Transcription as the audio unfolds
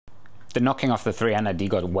The knocking of the 300D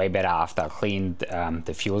got way better after I cleaned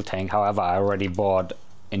the fuel tank. However, I already bought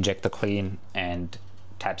injector clean and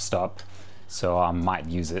tap stop, so I might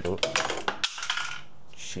use it.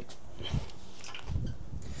 Shit.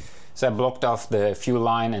 So I blocked off the fuel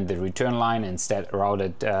line and the return line, instead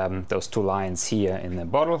routed those two lines here in the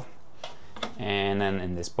bottle. And then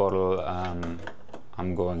in this bottle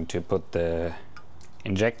I'm going to put the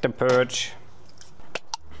Injector Purge.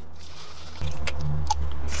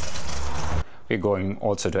 We're going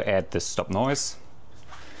also to add the stop noise.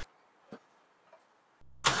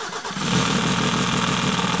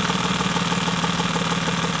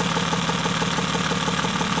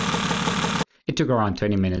 It took around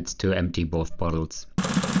 20 minutes to empty both bottles.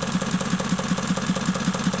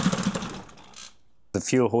 The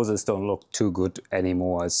fuel hoses don't look too good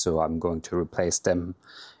anymore, so I'm going to replace them,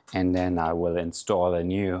 and then I will install a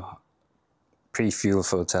new pre-fuel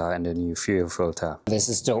filter and a new fuel filter. This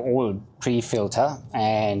is the old pre-filter,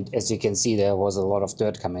 and as you can see there was a lot of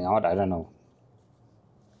dirt coming out. I don't know.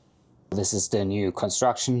 This is the new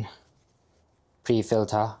construction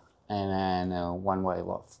pre-filter, and then a one-way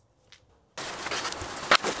valve.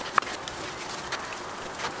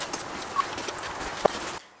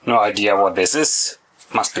 No idea what this is.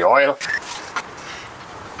 Must be oil.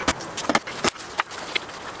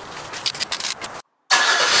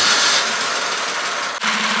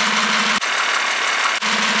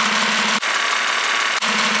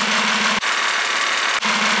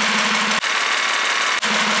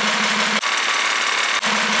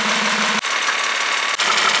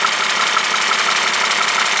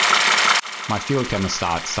 My fuel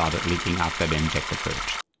thermostat started leaking after the injector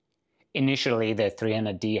purge. Initially, the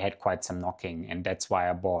 300D had quite some knocking, and that's why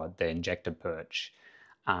I bought the Injector Purge.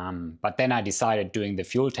 But then I decided doing the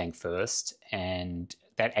fuel tank first, and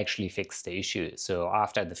that actually fixed the issue. So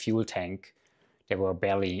after the fuel tank, there were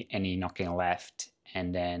barely any knocking left.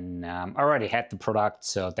 And then I already had the product,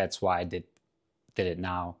 so that's why I did it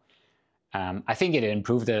now. I think it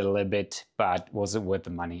improved it a little bit, but was it worth the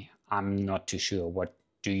money? I'm not too sure. What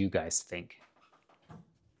do you guys think?